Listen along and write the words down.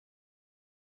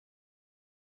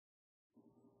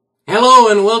Hello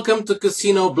and welcome to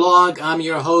Casino Blog. I'm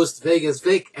your host, Vegas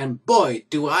Vic, and boy,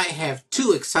 do I have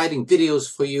two exciting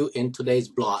videos for you in today's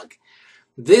blog.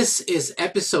 This is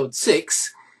episode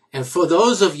 6, and for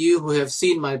those of you who have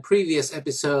seen my previous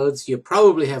episodes, you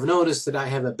probably have noticed that I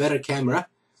have a better camera.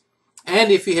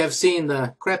 And if you have seen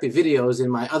the crappy videos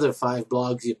in my other 5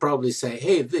 blogs, you probably say,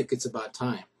 hey Vic, it's about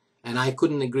time. And I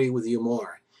couldn't agree with you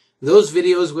more. Those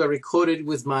videos were recorded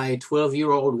with my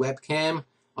 12-year-old webcam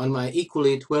on my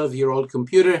equally 12-year-old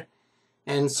computer.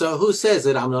 And so who says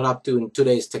that I'm not up to in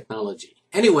today's technology?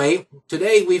 Anyway,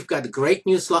 today we've got great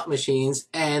new slot machines.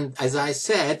 And as I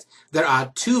said, there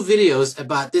are 2 videos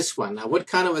about this one. Now, what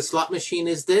kind of a slot machine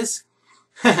is this?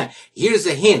 Here's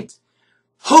a hint.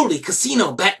 Holy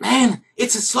casino, Batman!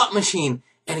 It's a slot machine.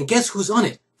 And guess who's on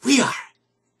it? We are.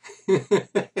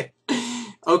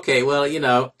 Okay,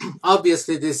 well,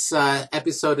 obviously this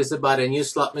episode is about a new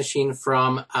slot machine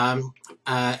from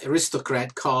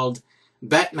Aristocrat called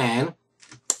Batman.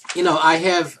 I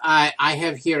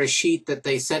have here a sheet that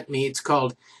they sent me. It's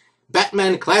called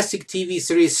Batman Classic TV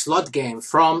Series Slot Game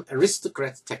from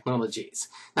Aristocrat Technologies.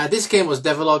 Now, this game was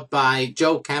developed by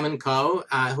Joe Kamenko,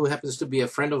 who happens to be a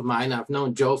friend of mine. I've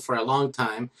known Joe for a long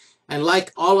time. And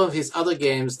like all of his other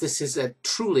games, this is a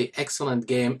truly excellent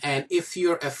game. And if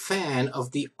you're a fan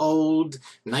of the old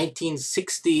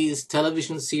 1960s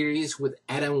television series with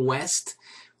Adam West,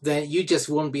 then you just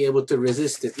won't be able to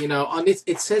resist it.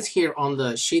 It says here on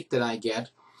the sheet that I get,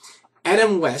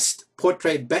 Adam West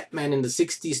portrayed Batman in the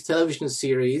 60s television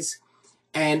series,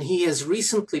 and he has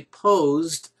recently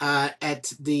posed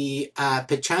at the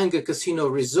Pechanga Casino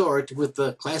Resort with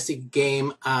the classic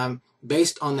game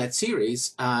based on that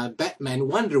series, Batman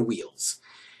Wonder Wheels.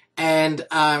 And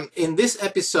in this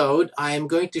episode, I am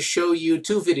going to show you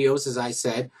 2 videos, as I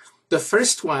said. The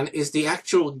first one is the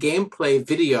actual gameplay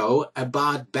video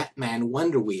about Batman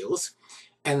Wonder Wheels.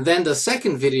 And then the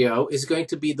second video is going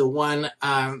to be the one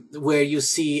where you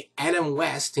see Adam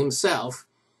West himself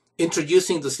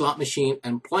introducing the slot machine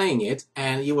and playing it.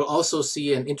 And you will also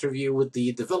see an interview with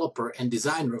the developer and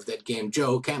designer of that game,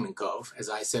 Joe Kamenko,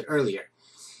 as I said earlier.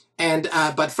 And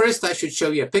but first I should show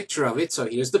you a picture of it. So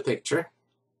here's the picture.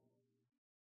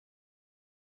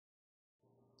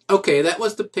 Okay, that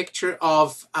was the picture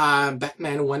of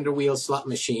Batman Wonder Wheel slot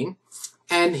machine.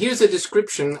 And here's a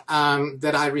description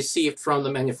that I received from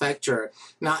the manufacturer.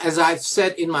 Now, as I've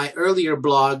said in my earlier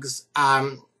blogs,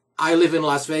 I live in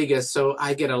Las Vegas, so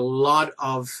I get a lot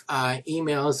of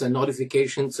emails and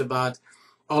notifications about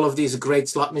all of these great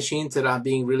slot machines that are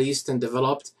being released and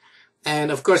developed.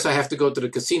 And of course, I have to go to the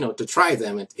casino to try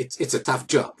them. It's a tough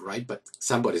job, right? But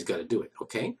somebody's got to do it,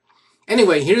 okay?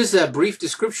 Anyway, here's a brief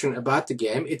description about the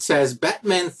game. It says,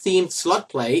 Batman-themed slot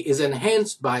play is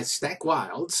enhanced by Stack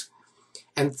Wilds,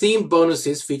 and themed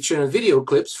bonuses feature video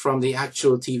clips from the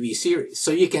actual TV series. So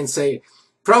you can say,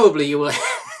 probably you will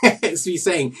be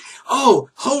saying, oh,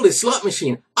 holy slot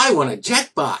machine, I want a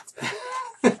jackpot.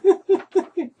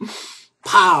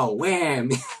 Pow, wham.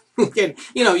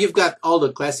 You've got all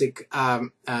the classic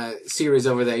series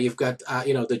over there. You've got,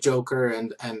 the Joker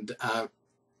and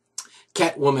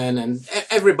Catwoman and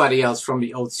everybody else from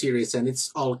the old series, and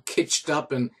it's all kitsched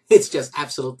up, and it's just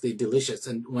absolutely delicious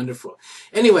and wonderful.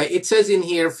 Anyway, it says in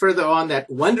here further on that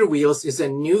Wonder Wheels is a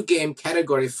new game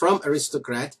category from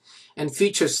Aristocrat and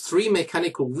features 3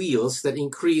 mechanical wheels that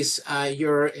increase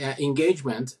your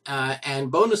engagement and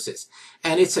bonuses.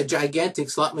 And it's a gigantic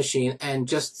slot machine, and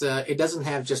just it doesn't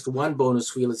have just 1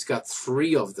 bonus wheel, it's got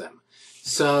 3 of them.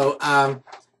 So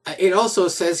it also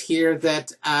says here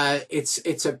that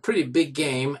it's a pretty big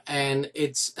game, and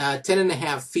it's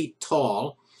 10.5 feet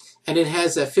tall, and it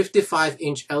has a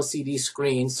 55-inch LCD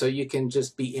screen, so you can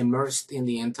just be immersed in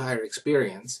the entire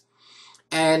experience.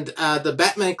 And the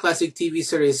Batman Classic TV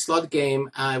series slot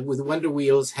game with Wonder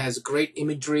Wheels has great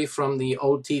imagery from the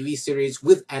old TV series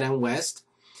with Adam West.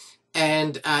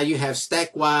 And you have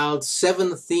Stack Wild,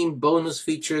 7 themed bonus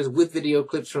features with video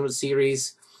clips from the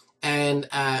series. And,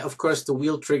 of course, the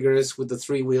wheel triggers with the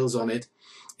 3 wheels on it.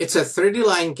 It's a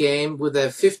 30-line game with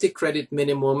a 50 credit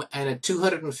minimum and a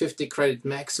 250 credit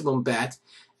maximum bet.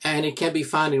 And it can be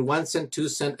found in 1 cent, 2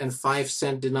 cent, and 5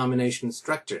 cent denomination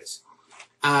structures.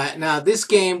 Now, this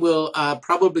game will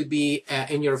probably be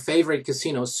in your favorite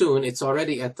casino soon. It's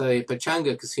already at the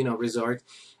Pechanga Casino Resort.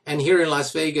 And here in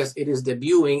Las Vegas, it is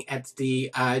debuting at the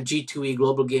G2E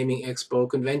Global Gaming Expo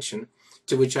convention,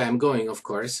 to which I am going, of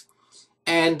course.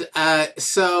 And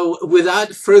so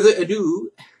without further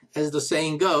ado, as the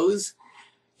saying goes,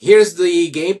 here's the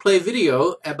gameplay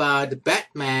video about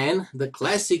Batman, the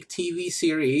classic TV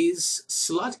series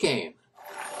slot game.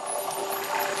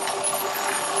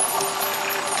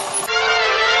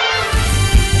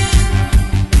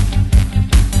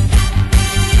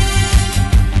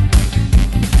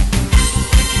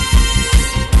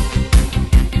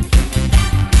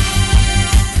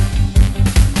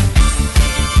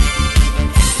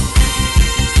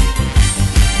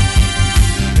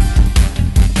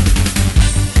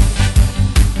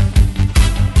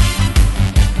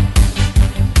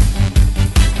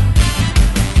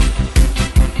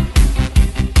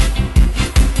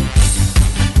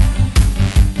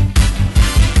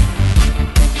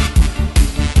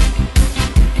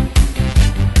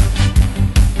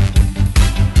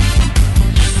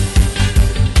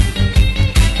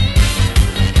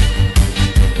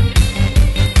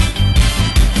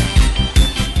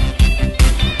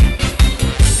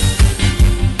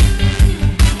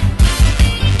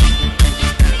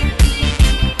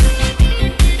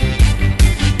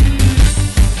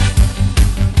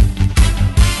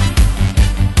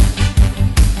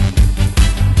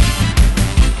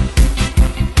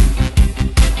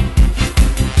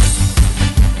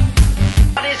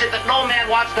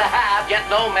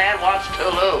 no man wants to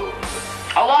lose.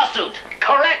 A lawsuit.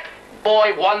 Correct,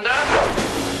 boy wonder.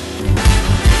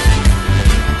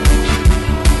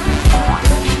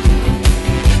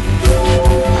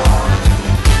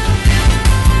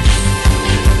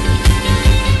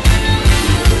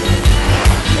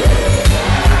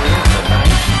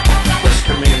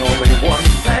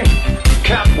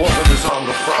 Catwoman is on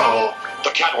the prowl. The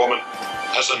Catwoman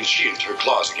has unsheathed her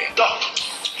claws again.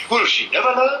 Will she never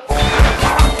learn?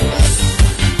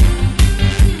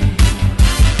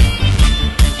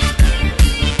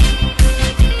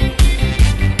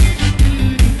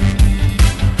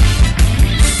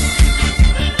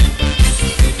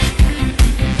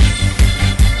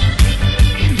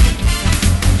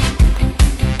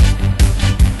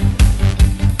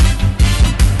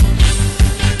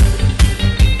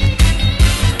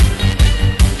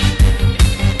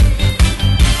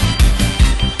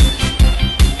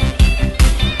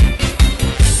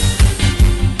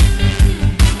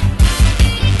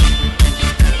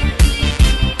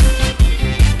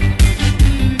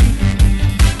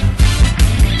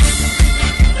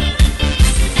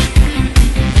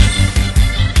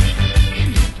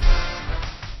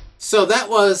 So that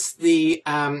was the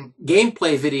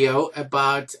gameplay video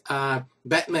about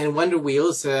Batman Wonder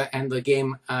Wheels and the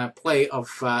game play of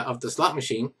the slot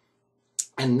machine.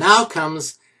 And now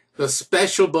comes the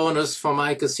special bonus for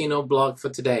my casino blog for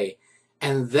today.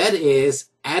 And that is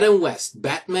Adam West,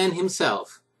 Batman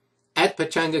himself, at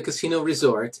Pechanga Casino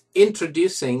Resort,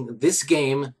 introducing this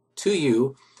game to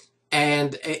you.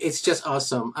 And it's just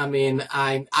awesome. I mean,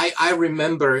 I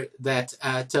remember that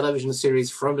television series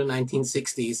from the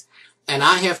 1960s, and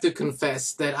I have to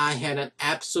confess that I had an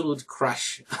absolute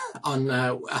crush on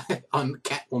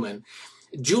Catwoman.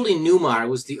 Julie Newmar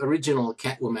was the original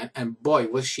Catwoman, and boy,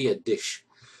 was she a dish.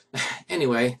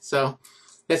 Anyway, so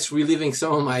that's reliving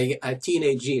some of my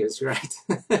teenage years, right?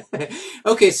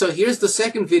 Okay, so here's the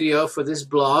second video for this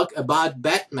blog about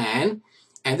Batman.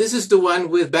 And this is the one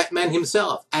with Batman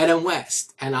himself, Adam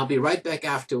West. And I'll be right back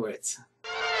afterwards.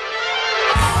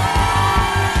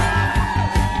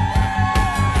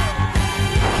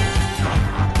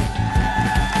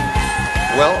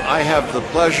 Well, I have the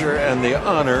pleasure and the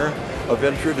honor of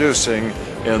introducing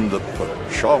in the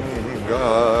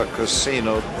Pechanga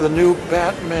Casino the new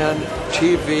Batman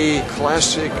TV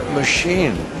classic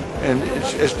machine. And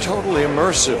it's totally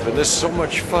immersive, and it's so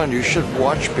much fun. You should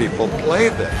watch people play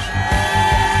this.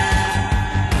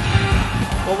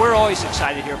 Well, we're always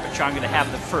excited here at Pechanga to have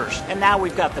the first. And now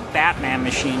we've got the Batman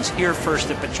machines here first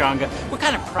at Pechanga. We're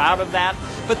kind of proud of that.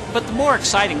 But the more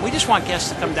exciting, we just want guests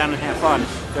to come down and have fun.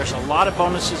 There's a lot of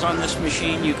bonuses on this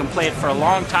machine. You can play it for a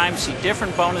long time, see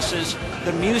different bonuses.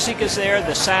 The music is there,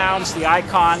 the sounds, the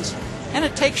icons, and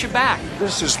it takes you back.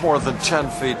 This is more than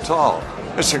 10 feet tall.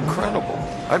 It's incredible.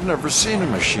 I've never seen a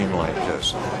machine like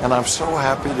this, and I'm so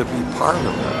happy to be part of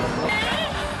it.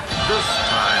 This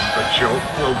time the joke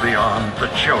will be on the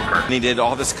Joker. They did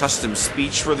all this custom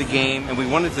speech for the game, and we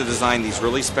wanted to design these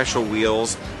really special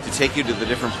wheels to take you to the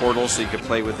different portals so you could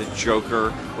play with the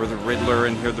Joker or the Riddler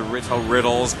and hear the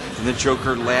riddles, and the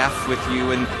Joker laugh with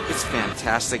you, and it's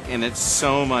fantastic, and it's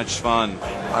so much fun.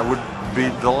 I would be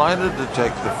delighted to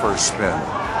take the first spin.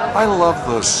 I love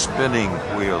those spinning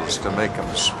wheels to make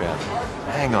them spin.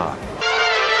 Hang on.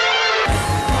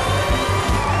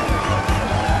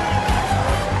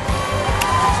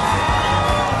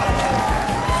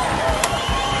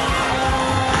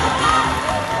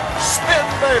 Spin,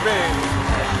 baby!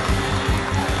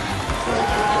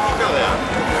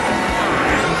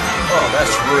 Oh,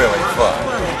 that's really fun.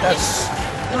 That's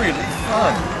really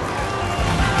fun.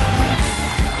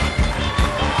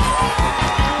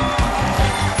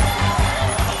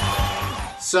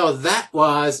 So that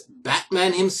was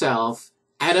Batman himself,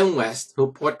 Adam West,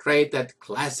 who portrayed that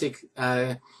classic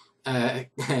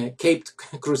caped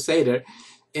crusader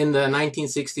in the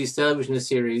 1960s television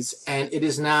series. And it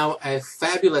is now a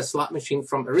fabulous slot machine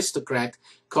from Aristocrat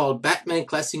called Batman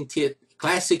Classic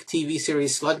TV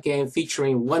series slot game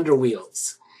featuring Wonder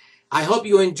Wheels. I hope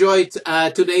you enjoyed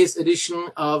today's edition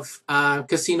of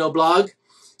Casino Blog.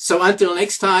 So until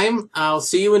next time, I'll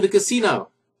see you in the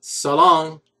casino. So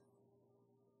long.